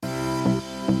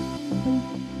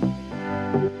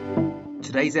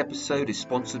Today's episode is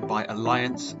sponsored by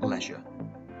Alliance Leisure,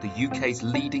 the UK's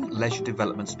leading leisure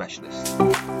development specialist.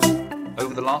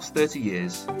 Over the last 30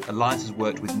 years, Alliance has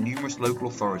worked with numerous local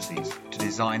authorities to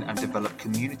design and develop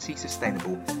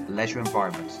community-sustainable leisure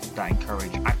environments that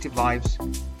encourage active lives,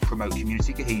 promote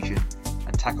community cohesion,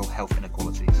 and tackle health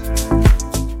inequalities.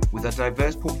 With a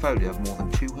diverse portfolio of more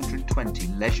than 220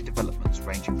 leisure developments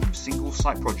ranging from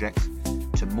single-site projects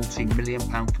to multi-million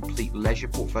pound complete leisure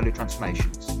portfolio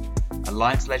transformations,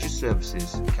 Alliance Leisure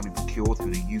Services can be procured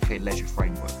through the UK Leisure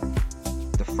Framework.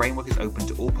 The framework is open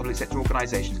to all public sector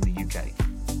organisations in the UK.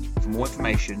 For more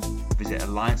information, visit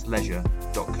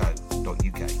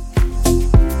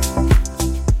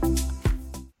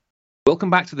allianceleisure.co.uk. Welcome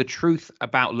back to The Truth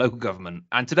About Local Government.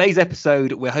 And today's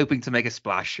episode, we're hoping to make a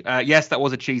splash. Yes, that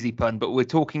was a cheesy pun, but we're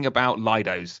talking about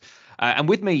Lidos. And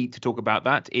with me to talk about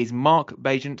that is Mark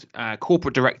Bagent,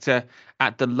 Corporate Director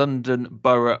at the London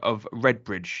Borough of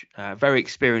Redbridge. A very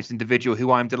experienced individual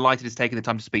who I'm delighted has taken the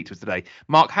time to speak to us today.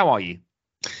 Mark, how are you?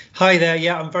 Hi there.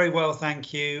 Yeah, I'm very well,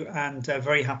 thank you. And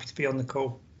very happy to be on the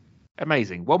call.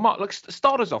 Amazing. Well, Mark, let's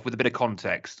start us off with a bit of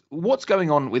context. What's going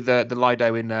on with the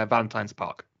Lido in Valentine's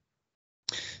Park?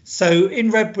 So in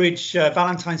Redbridge,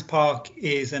 Valentine's Park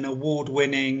is an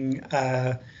award-winning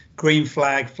green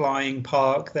flag flying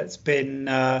park that's been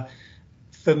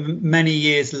for many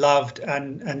years loved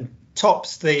and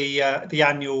tops the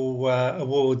annual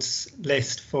awards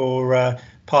list for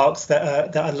parks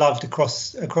that are loved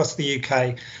across the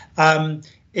UK.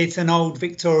 It's an old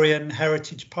Victorian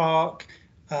heritage park,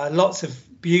 lots of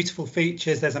beautiful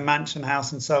features. There's a mansion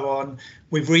house and so on.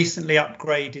 We've recently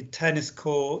upgraded tennis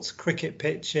courts, cricket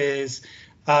pitches.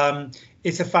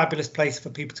 It's a fabulous place for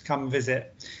people to come and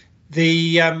visit.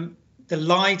 The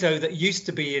Lido that used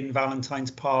to be in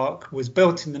Valentine's Park was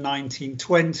built in the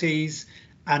 1920s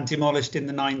and demolished in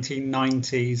the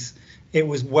 1990s. It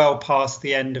was well past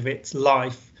the end of its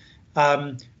life.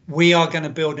 We are going to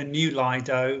build a new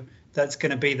Lido that's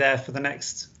going to be there for the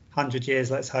next 100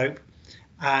 years, let's hope.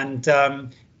 And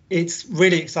it's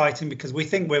really exciting because we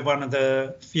think we're one of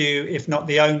the few, if not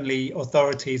the only,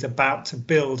 authorities about to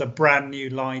build a brand new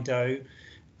Lido.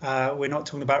 We're not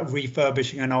talking about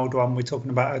refurbishing an old one. We're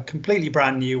talking about a completely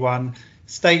brand new one,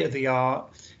 state of the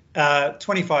art,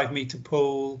 25-metre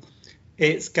pool.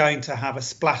 It's going to have a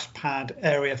splash pad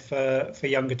area for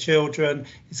younger children.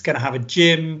 It's going to have a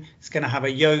gym. It's going to have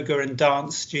a yoga and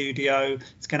dance studio.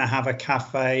 It's going to have a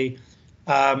cafe.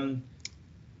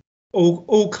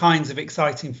 All kinds of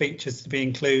exciting features to be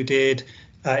included.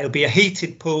 It'll be a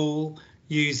heated pool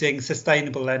using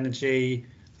sustainable energy,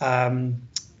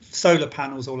 solar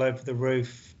panels all over the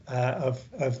roof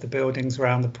of the buildings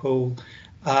around the pool.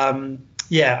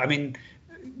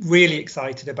 Really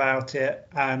excited about it.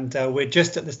 And we're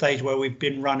just at the stage where we've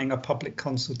been running a public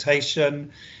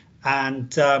consultation,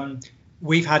 and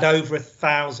we've had over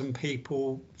 1,000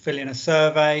 people fill in a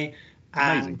survey.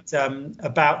 Amazing. And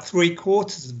about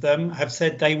 3/4 of them have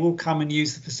said they will come and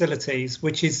use the facilities,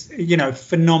 which is,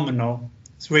 phenomenal.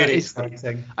 It's really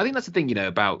exciting. I think that's the thing,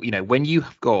 about, when you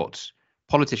have got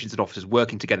politicians and officers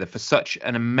working together for such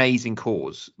an amazing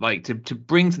cause, like to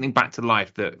bring something back to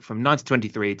life that from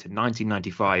 1923 to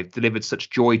 1995 delivered such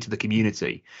joy to the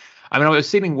community. I mean, I was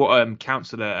seeing what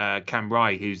Councillor Cam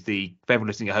Rye, who's for everyone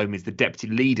listening at home, is the deputy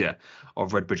leader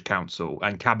of Redbridge Council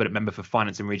and cabinet member for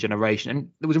finance and regeneration. And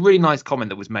there was a really nice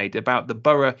comment that was made about the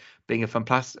borough being a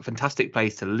fantastic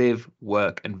place to live,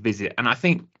 work and visit. And I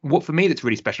think what for me that's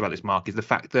really special about this, Mark, is the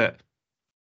fact that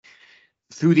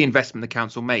through the investment the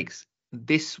council makes,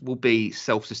 this will be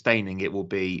self-sustaining. It will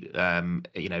be,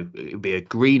 it will be a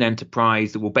green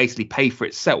enterprise that will basically pay for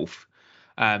itself.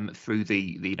 Through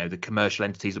the commercial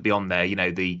entities that will be on there,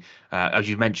 as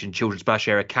you mentioned, children's splash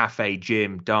area, cafe,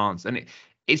 gym, dance, and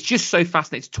it's just so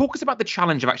fascinating. Talk us about the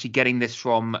challenge of actually getting this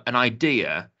from an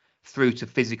idea through to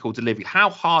physical delivery. How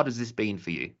hard has this been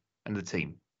for you and the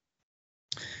team?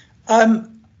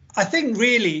 I think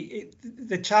really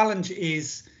the challenge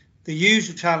is the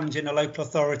usual challenge in a local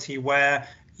authority where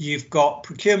you've got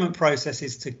procurement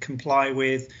processes to comply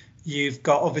with. You've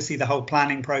got obviously the whole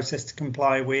planning process to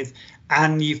comply with,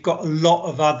 and you've got a lot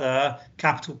of other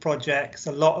capital projects,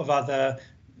 a lot of other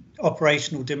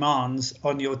operational demands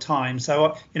on your time.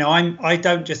 So, I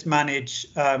don't just manage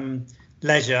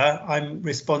leisure. I'm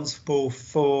responsible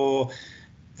for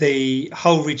the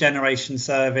whole regeneration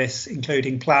service,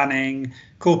 including planning,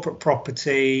 corporate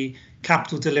property,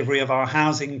 capital delivery of our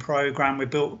housing programme. We're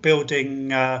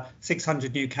building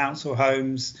 600 new council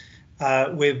homes.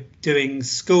 We're doing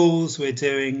schools, we're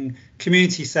doing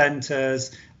community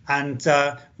centres, And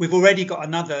we've already got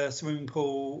another swimming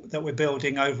pool that we're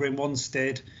building over in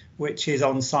Wanstead, which is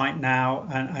on site now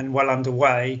and well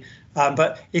underway.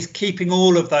 But it's keeping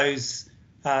all of those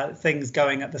things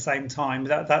going at the same time.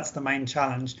 That's the main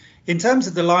challenge. In terms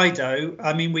of the Lido,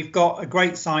 I mean, we've got a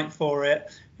great site for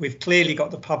it. We've clearly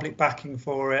got the public backing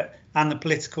for it and the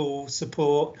political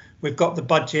support. We've got the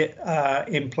budget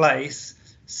in place.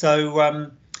 So,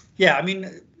 yeah, I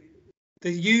mean,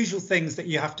 the usual things that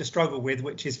you have to struggle with,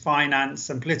 which is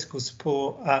finance and political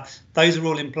support, those are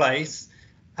all in place.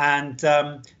 And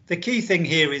the key thing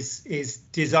here is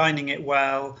designing it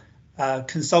well,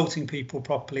 consulting people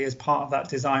properly as part of that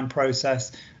design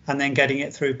process, and then getting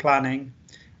it through planning.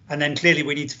 And then clearly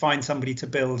we need to find somebody to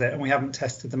build it, and we haven't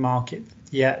tested the market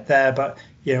yet there, but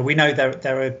we know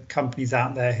there are companies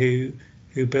out there who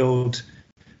build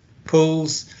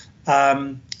pools.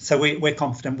 So we're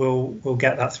confident we'll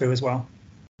get that through as well.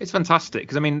 It's fantastic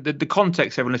because I mean the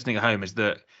context everyone listening at home is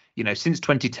that since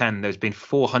 2010 there's been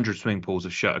 400 swimming pools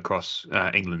have shut across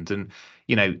England, and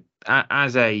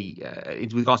as in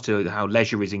regards to how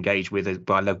leisure is engaged with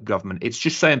by local government, it's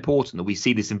just so important that we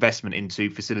see this investment into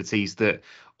facilities that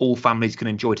all families can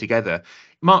enjoy together.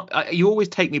 Mark, you always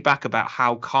take me back about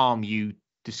how calm you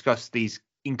discuss these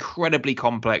incredibly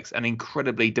complex and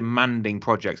incredibly demanding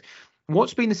projects.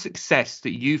 What's been the success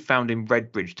that you found in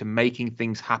Redbridge to making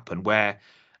things happen where,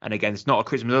 and again, it's not a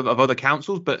criticism of other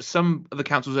councils, but some of the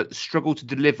councils that struggle to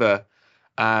deliver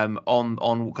on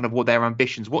kind of what their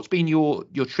ambitions? What's been your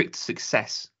trick to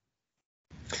success?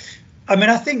 I mean,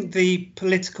 I think the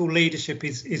political leadership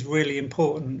is really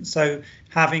important. So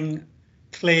having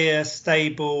clear,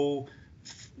 stable,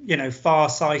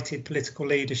 far-sighted political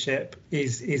leadership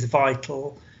is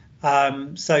vital.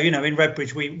 So, in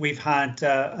Redbridge, we've had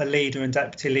a leader and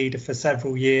deputy leader for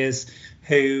several years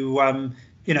who,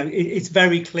 it's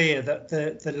very clear that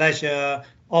the leisure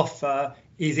offer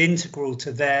is integral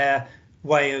to their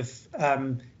way of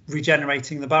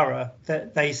regenerating the borough,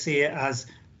 that they see it as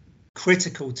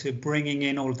critical to bringing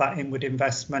in all of that inward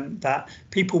investment, that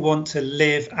people want to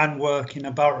live and work in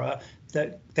a borough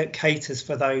that caters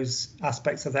for those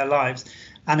aspects of their lives.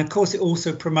 And of course, it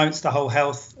also promotes the whole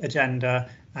health agenda.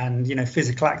 And,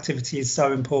 physical activity is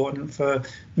so important for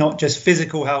not just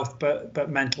physical health, but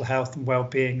mental health and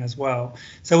well-being as well.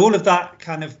 So all of that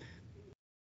kind of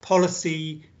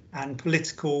policy and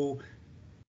political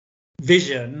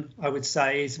vision, I would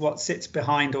say, is what sits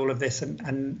behind all of this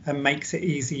and makes it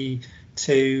easy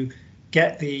to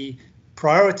get the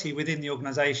priority within the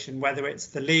organisation, whether it's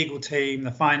the legal team,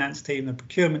 the finance team, the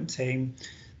procurement team.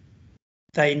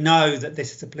 They know that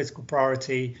this is a political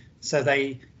priority, so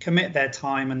they commit their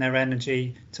time and their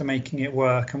energy to making it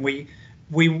work. And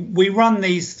we run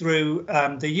these through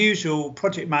the usual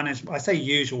project management. I say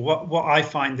usual. What I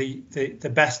find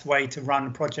the best way to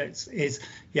run projects is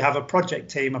you have a project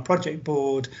team, a project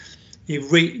board.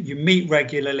 You meet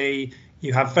regularly.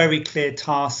 You have very clear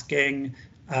tasking,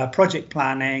 project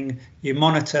planning. You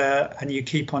monitor and you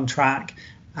keep on track,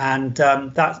 and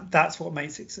that's what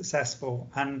makes it successful.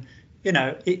 And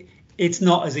it's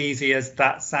not as easy as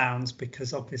that sounds,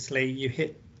 because obviously you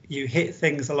hit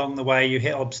things along the way, you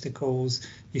hit obstacles.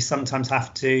 You sometimes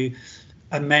have to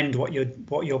amend what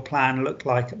your plan looked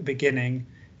like at the beginning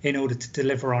in order to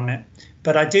deliver on it.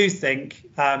 But I do think,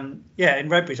 in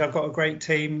Redbridge, I've got a great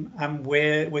team, and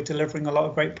we're delivering a lot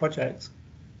of great projects.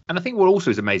 And I think what also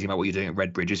is amazing about what you're doing at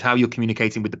Redbridge is how you're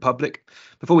communicating with the public.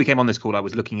 Before we came on this call, I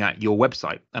was looking at your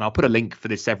website, and I'll put a link for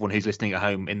this, everyone who's listening at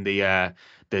home, in the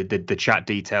chat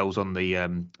details on the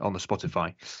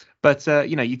Spotify. But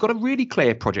you've got a really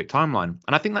clear project timeline,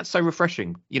 and I think that's so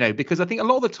refreshing. Because I think a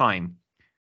lot of the time,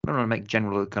 I don't want to make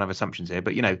general kind of assumptions here,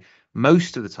 but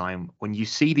most of the time when you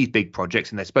see these big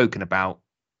projects and they're spoken about,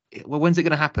 well, when's it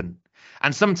going to happen?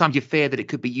 And sometimes you fear that it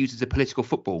could be used as a political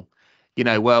football.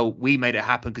 Well, we made it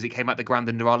happen because it came out the ground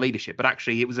under our leadership, but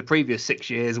actually it was the previous 6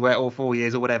 years or 4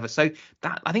 years or whatever. So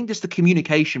that, I think, just the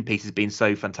communication piece has been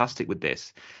so fantastic with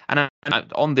this. And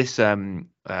on this on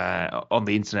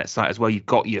the internet site as well, you've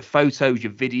got your photos,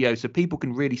 your videos, so people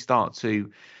can really start to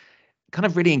kind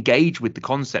of really engage with the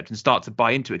concept and start to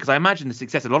buy into it. Because I imagine the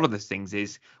success of a lot of these things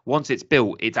is once it's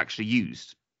built, it's actually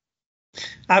used.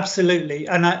 Absolutely.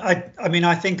 And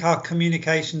I think our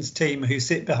communications team who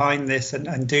sit behind this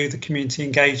and do the community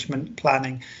engagement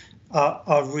planning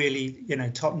are really,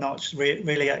 top notch,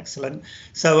 really excellent.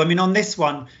 So, on this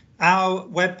one, our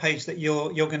webpage that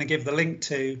you're going to give the link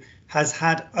to has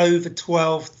had over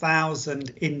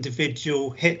 12,000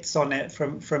 individual hits on it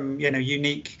from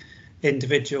unique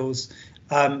individuals.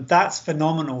 That's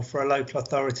phenomenal for a local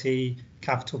authority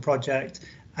capital project.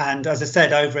 And as I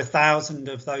said, over 1,000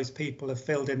 of those people have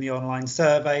filled in the online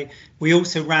survey. We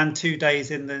also ran 2 days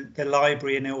in the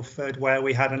library in Ilford, where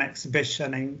we had an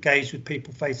exhibition, engaged with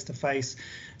people face to face,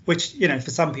 which,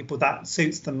 for some people that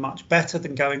suits them much better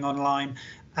than going online.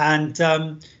 And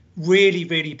really,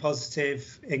 really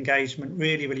positive engagement,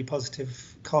 really, really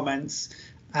positive comments.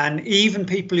 And even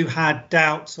people who had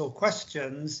doubts or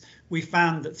questions, we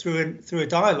found that through a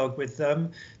dialogue with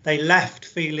them, they left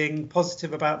feeling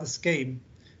positive about the scheme.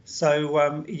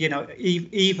 So,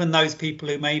 even those people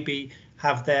who maybe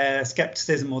have their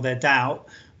skepticism or their doubt,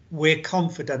 we're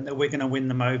confident that we're going to win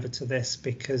them over to this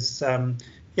because,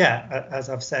 as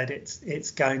I've said,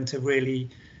 it's going to really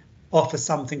offer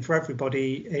something for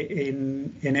everybody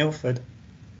in Ilford.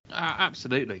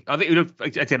 Absolutely. I think,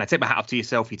 again, I take my hat off to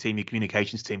yourself, your team, your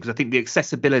communications team, because I think the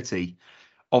accessibility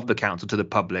of the council to the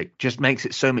public just makes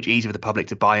it so much easier for the public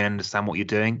to buy and understand what you're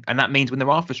doing. And that means when there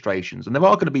are frustrations, and there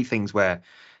are going to be things where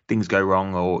things go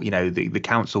wrong, or the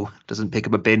council doesn't pick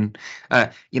up a bin,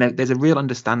 there's a real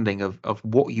understanding of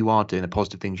what you are doing, the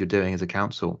positive things you're doing as a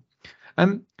council.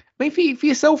 Maybe for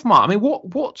yourself, Mark, I mean,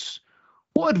 what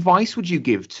advice would you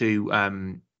give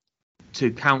to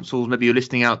councils, maybe you're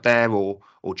listening out there, or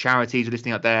charities are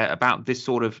listening out there, about this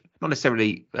sort of, not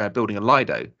necessarily building a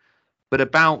Lido, but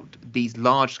about these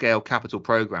large scale capital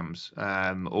programs,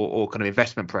 or kind of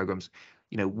investment programs?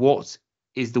 What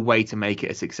is the way to make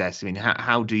it a success? I mean,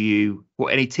 how do you,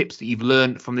 what, any tips that you've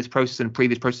learned from this process and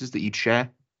previous processes that you'd share?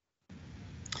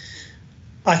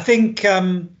 I think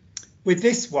with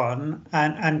this one,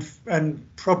 and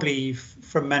probably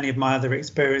from many of my other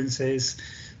experiences,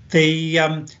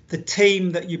 the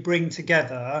team that you bring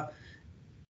together,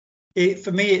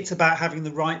 for me, it's about having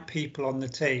the right people on the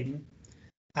team,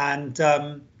 and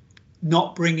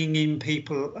not bringing in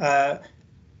people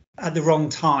at the wrong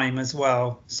time as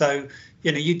well. So,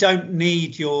 you don't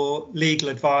need your legal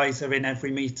advisor in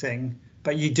every meeting,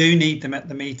 but you do need them at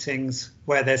the meetings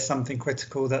where there's something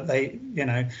critical that they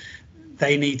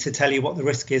need to tell you what the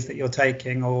risk is that you're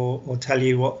taking, or tell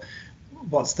you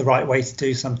what's the right way to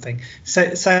do something.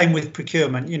 So same with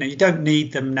procurement. You don't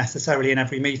need them necessarily in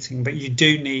every meeting, but you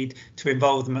do need to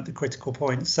involve them at the critical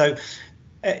points. So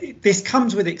this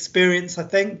comes with experience, I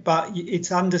think, but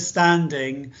it's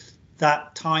understanding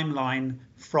that timeline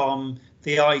from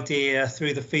the idea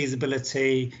through the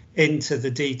feasibility into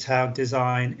the detailed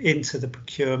design, into the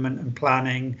procurement and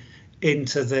planning,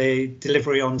 into the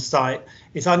delivery on site.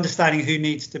 It's understanding who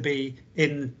needs to be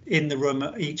in the room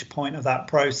at each point of that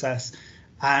process.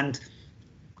 And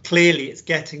clearly it's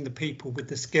getting the people with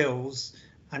the skills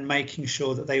and making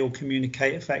sure that they all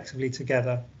communicate effectively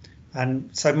together. And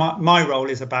so my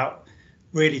role is about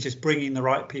really just bringing the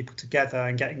right people together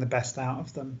and getting the best out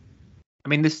of them. I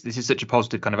mean, this is such a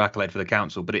positive kind of accolade for the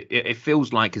council, but it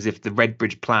feels like as if the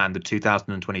Redbridge plan, the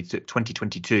 2022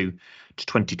 to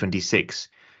 2026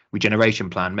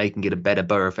 regeneration plan, making it a better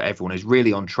borough for everyone, is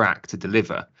really on track to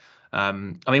deliver. I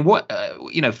mean, what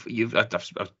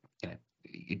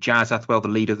Jazz Athwell, the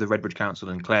leader of the Redbridge Council,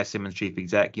 and Claire Simmons, chief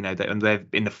exec, and they've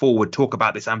in the forward talk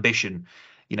about this ambition,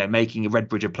 making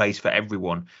Redbridge a place for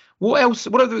everyone. What else?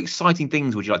 What other exciting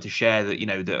things would you like to share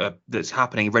that that's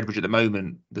happening in Redbridge at the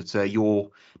moment that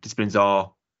your disciplines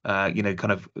are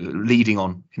kind of leading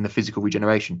on in the physical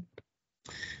regeneration?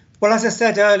 Well, as I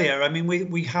said earlier, I mean,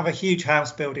 we have a huge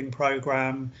house building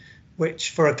programme,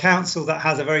 which for a council that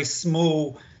has a very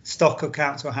small stock of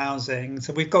council housing,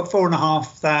 so we've got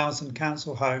 4,500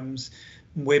 council homes.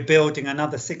 We're building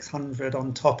another 600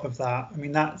 on top of that. I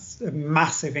mean, that's a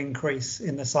massive increase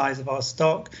in the size of our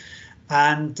stock.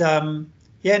 And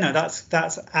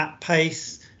that's at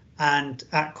pace and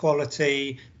at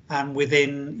quality and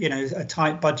within, a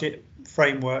tight budget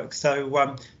framework.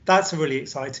 So that's a really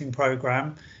exciting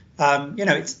programme.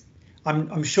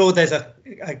 I'm sure there's a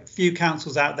few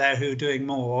councils out there who are doing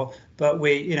more, but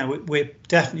we're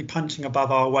definitely punching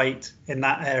above our weight in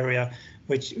that area,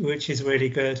 which is really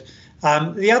good.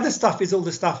 The other stuff is all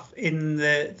the stuff in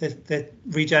the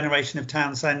regeneration of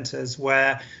town centres,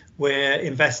 where we're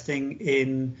investing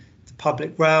in the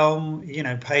public realm,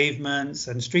 pavements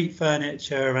and street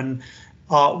furniture and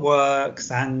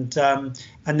artworks,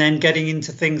 and then getting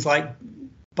into things like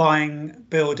buying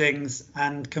buildings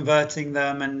and converting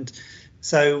them. And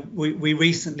so we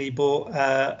recently bought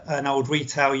an old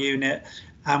retail unit,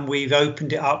 and we've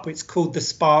opened it up. It's called the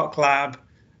Spark Lab,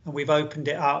 and we've opened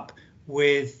it up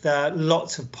with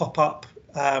lots of pop-up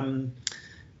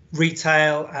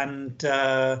retail and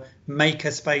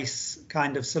makerspace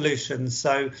kind of solutions.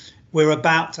 So we're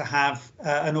about to have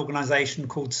an organisation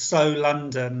called So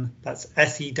London, that's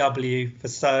SEW for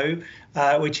So,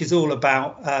 which is all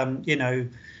about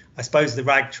I suppose the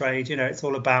rag trade. It's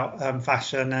all about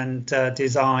fashion and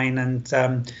design and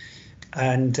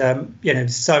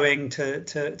sewing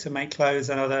to make clothes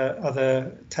and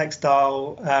other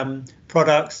textile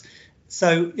products.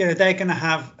 So they're going to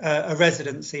have a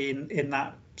residency in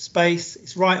that space.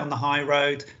 It's right on the high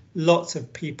road. Lots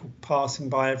of people passing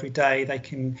by every day. They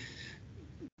can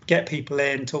get people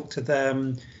in, talk to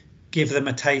them, give them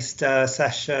a taste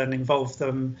session, involve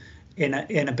them in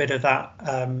a bit of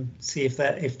that. See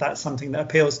if that's something that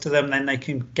appeals to them. Then they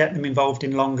can get them involved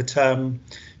in longer term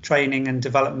training and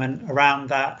development around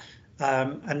that.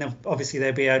 And obviously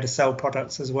they'll be able to sell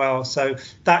products as well. So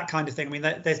that kind of thing. I mean,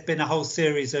 there's been a whole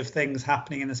series of things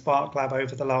happening in the Spark Lab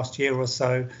over the last year or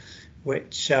so,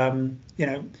 which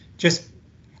just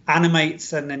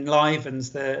animates and enlivens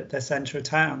the centre of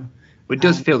town. It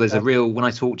does feel there's a real, when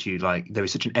I talk to you, like there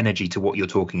is such an energy to what you're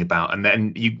talking about. And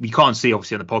then you can't see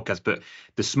obviously on the podcast, but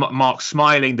Mark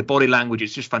smiling, the body language,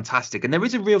 it's just fantastic. And there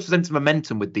is a real sense of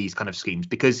momentum with these kind of schemes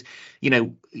because,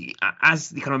 as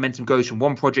the kind of momentum goes from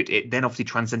one project, it then obviously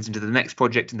transcends into the next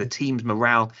project and the team's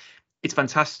morale. It's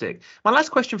fantastic. My last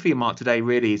question for you, Mark, today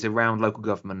really is around local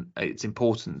government, its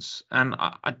importance. And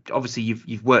obviously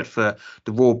you've worked for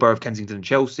the Royal Borough of Kensington and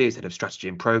Chelsea as head of strategy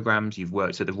and programmes. You've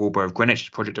worked at the Royal Borough of Greenwich as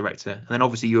project director. And then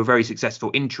obviously you were very successful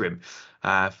interim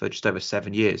for just over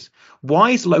 7 years.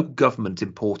 Why is local government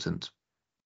important?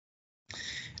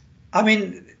 I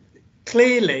mean,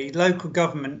 clearly local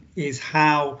government is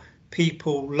how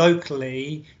people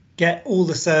locally get all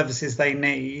the services they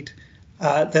need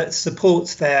that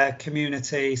supports their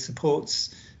community,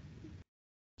 supports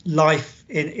life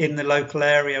in the local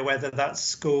area, whether that's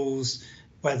schools,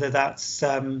 whether that's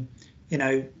the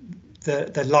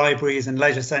libraries and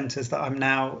leisure centres that I'm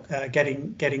now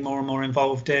getting more and more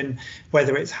involved in,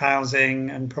 whether it's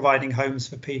housing and providing homes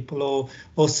for people,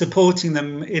 or supporting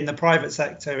them in the private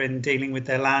sector in dealing with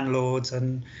their landlords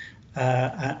and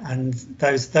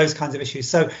those kinds of issues.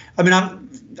 So, I mean,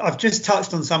 I've just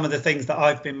touched on some of the things that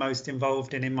I've been most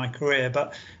involved in my career,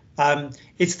 but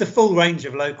it's the full range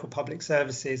of local public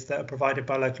services that are provided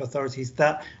by local authorities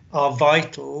that are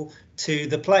vital to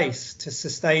the place, to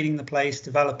sustaining the place,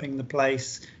 developing the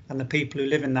place, and the people who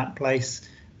live in that place,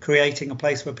 creating a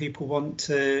place where people want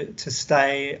to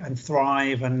stay and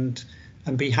thrive and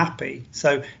be happy.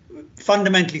 So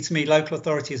fundamentally, to me, local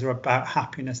authorities are about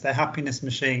happiness. They're happiness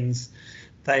machines.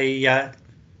 They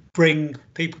bring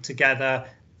people together,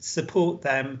 support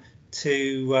them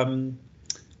to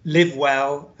live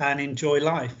well and enjoy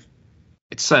life.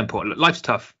 It's so important. Life's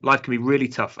tough. Life can be really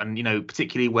tough. And,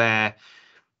 particularly where,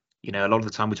 a lot of the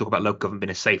time we talk about local government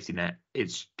being a safety net.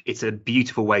 It's a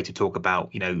beautiful way to talk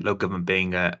about, local government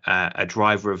being a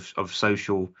driver of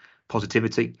social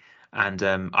positivity. And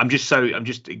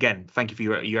again, thank you for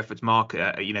your efforts, Mark,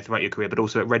 throughout your career, but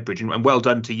also at Redbridge, and well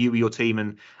done to you, your team,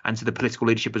 and to the political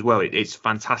leadership as well. It's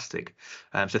fantastic.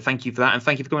 So thank you for that, and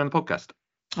thank you for coming on the podcast.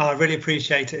 I really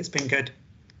appreciate it. It's been good.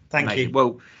 Thank you.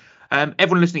 Well,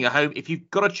 everyone listening at home, if you've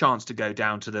got a chance to go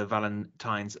down to the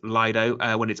Valentine's Lido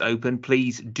when it's open,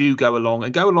 please do go along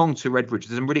to Redbridge.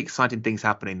 There's some really exciting things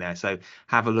happening there, so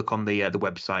have a look on the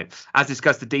website. As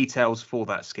discussed, the details for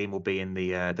that scheme will be in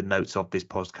the notes of this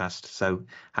podcast, so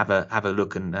have a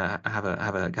look and have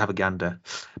a gander.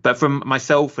 But from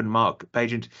myself and Mark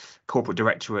Pagent, Corporate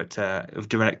Director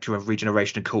of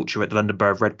Regeneration and Culture at the London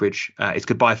Borough of Redbridge, it's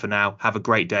goodbye for now. Have a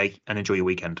great day and enjoy your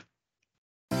weekend.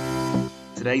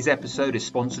 Today's episode is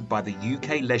sponsored by the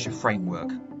UK Leisure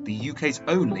Framework, the UK's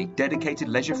only dedicated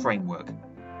leisure framework.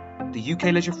 The UK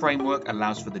Leisure Framework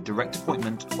allows for the direct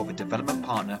appointment of a development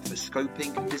partner for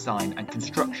scoping, design and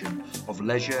construction of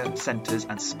leisure, centres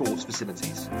and sports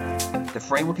facilities. The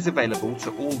framework is available to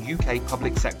all UK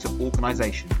public sector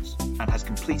organisations and has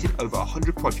completed over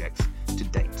 100 projects to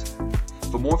date.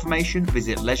 For more information,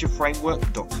 visit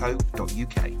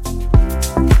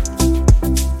leisureframework.co.uk.